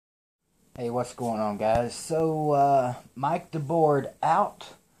Hey, what's going on, guys? So, Mike Debord out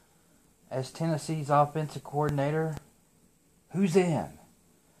as Tennessee's offensive coordinator. Who's in?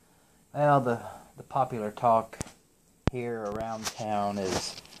 Well, the popular talk here around town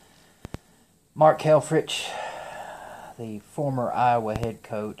is Mark Helfrich, the former Iowa head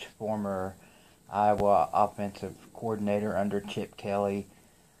coach, former Iowa offensive coordinator under Chip Kelly.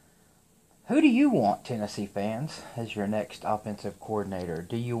 Who do you want, Tennessee fans, as your next offensive coordinator?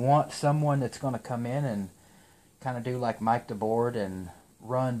 Do you want someone that's going to come in and kind of do like Mike DeBoard and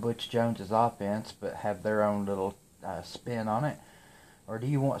run Butch Jones's offense, but have their own little spin on it? Or do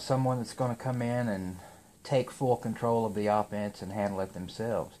you want someone that's going to come in and take full control of the offense and handle it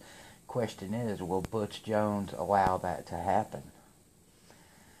themselves? Question is, will Butch Jones allow that to happen?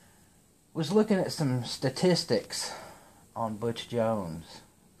 Was looking at some statistics on Butch Jones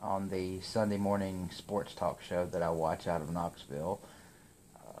on the Sunday morning sports talk show that I watch out of Knoxville.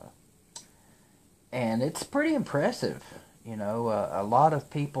 And it's pretty impressive. You know, a lot of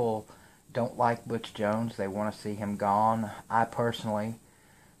people don't like Butch Jones. They want to see him gone. I personally,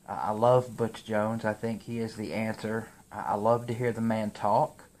 I love Butch Jones. I think he is the answer. I love to hear the man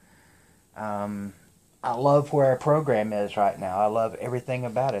talk. I love where our program is right now. I love everything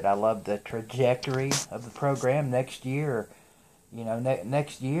about it. I love the trajectory of the program next year. You know,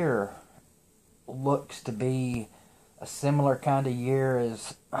 next year looks to be a similar kind of year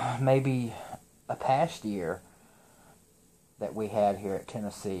as maybe a past year that we had here at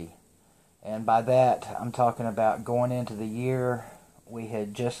Tennessee. And by that, I'm talking about going into the year, we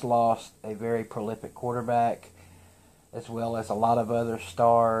had just lost a very prolific quarterback, as well as a lot of other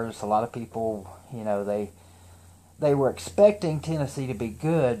stars. A lot of people, you know, they were expecting Tennessee to be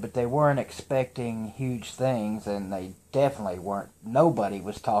good, but they weren't expecting huge things, and they definitely weren't. Nobody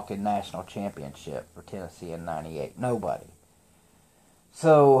was talking national championship for Tennessee in '98. Nobody.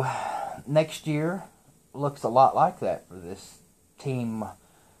 So next year looks a lot like that for this team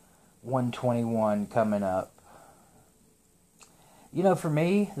 121 coming up. You know, for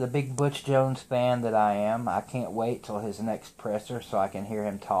me, the big Butch Jones fan that I am, I can't wait till his next presser so I can hear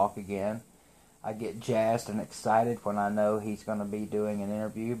him talk again. I get jazzed and excited when I know he's going to be doing an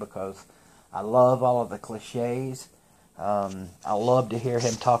interview because I love all of the cliches. I love to hear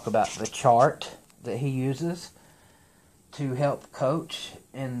him talk about the chart that he uses to help coach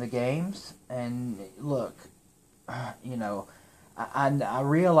in the games. And look, you know, I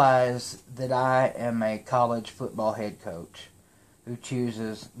realize that I am a college football head coach who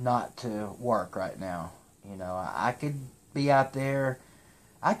chooses not to work right now. You know, I could be out there.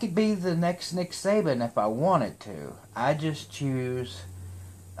 I could be the next Nick Saban if I wanted to. I just choose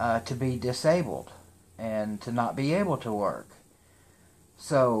to be disabled and to not be able to work.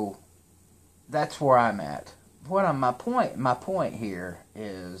 So that's where I'm at. My point here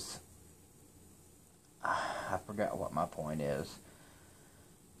is, I forgot what my point is.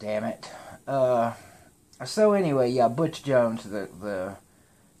 Damn it. So anyway, yeah, Butch Jones, the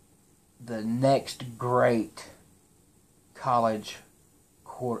next great college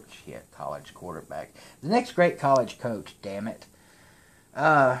quarterback. The next great college coach, damn it.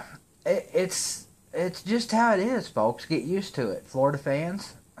 It's just how it is, folks. Get used to it. Florida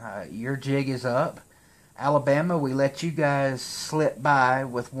fans, your jig is up. Alabama, we let you guys slip by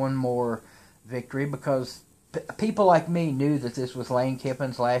with one more victory because people like me knew that this was Lane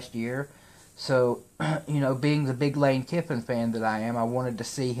Kiffin's last year. So, you know, being the big Lane Kiffin fan that I am, I wanted to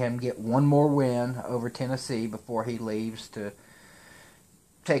see him get one more win over Tennessee before he leaves to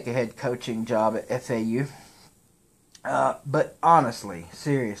take a head coaching job at FAU. But honestly,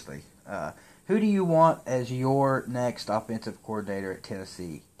 seriously, who do you want as your next offensive coordinator at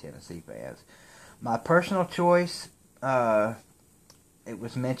Tennessee fans? My personal choice, it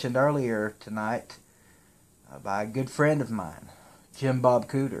was mentioned earlier tonight by a good friend of mine, Jim Bob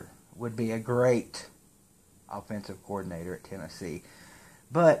Cooter, would be a great offensive coordinator at Tennessee.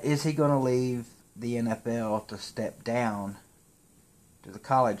 But is he going to leave the NFL to step down to the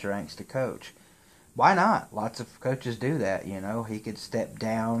college ranks to coach? Why not? Lots of coaches do that, you know. He could step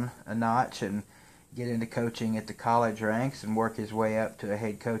down a notch and get into coaching at the college ranks and work his way up to a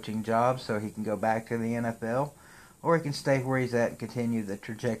head coaching job so he can go back to the NFL. Or he can stay where he's at and continue the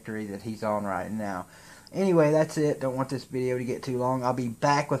trajectory that he's on right now. Anyway, that's it. Don't want this video to get too long. I'll be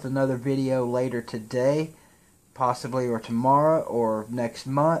back with another video later today, possibly, or tomorrow, or next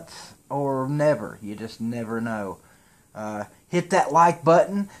month, or never. You just never know. Hit that like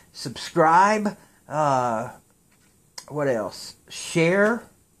button, subscribe, what else? Share,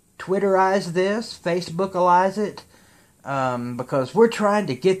 Twitterize this, Facebookalize it, because we're trying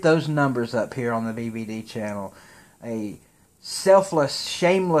to get those numbers up here on the VVD channel. A selfless,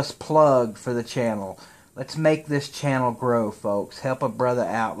 shameless plug for the channel. Let's make this channel grow, folks. Help a brother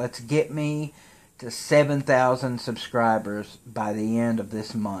out. Let's get me to 7,000 subscribers by the end of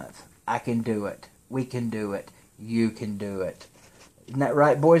this month. I can do it. We can do it. You can do it. Isn't that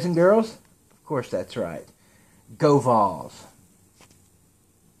right, boys and girls? Of course that's right. Go Vols.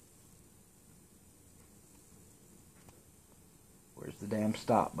 Where's the damn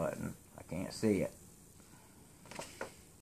stop button? I can't see it.